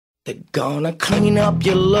They're gonna clean up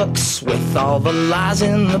your looks with all the lies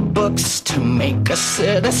in the books to make a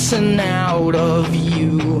citizen out of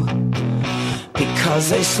you.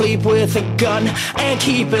 Because they sleep with a gun and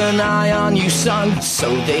keep an eye on you, son,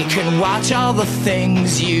 so they can watch all the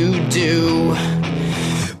things you do.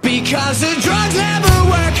 Because the drugs never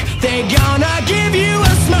work, they're gonna give you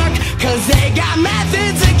a smirk, cause they got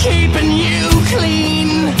methods of keeping you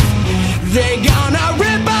clean. They're gonna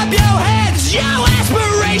rip up your heads, your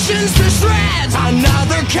aspirations to shreds,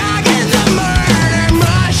 another cog in the murder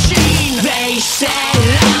machine. They said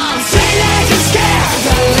I'm teenagers scared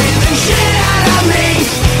the living shit out of me.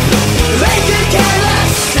 They could care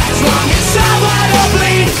less as long as someone will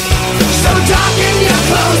bleed. So darken your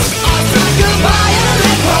clothes or strike a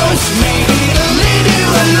violent pose, maybe to leave you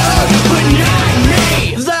alone, but not me.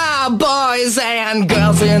 The boys and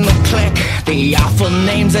girls in the clique, the awful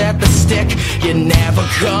names at the stick. You're never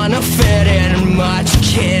gonna fit in much,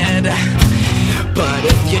 kid. But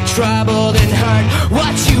if you're troubled and hurt,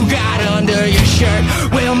 what you got under your shirt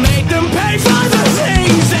will make them pay for the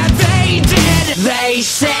things that they did. They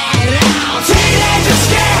said, oh, teenagers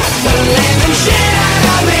scared the living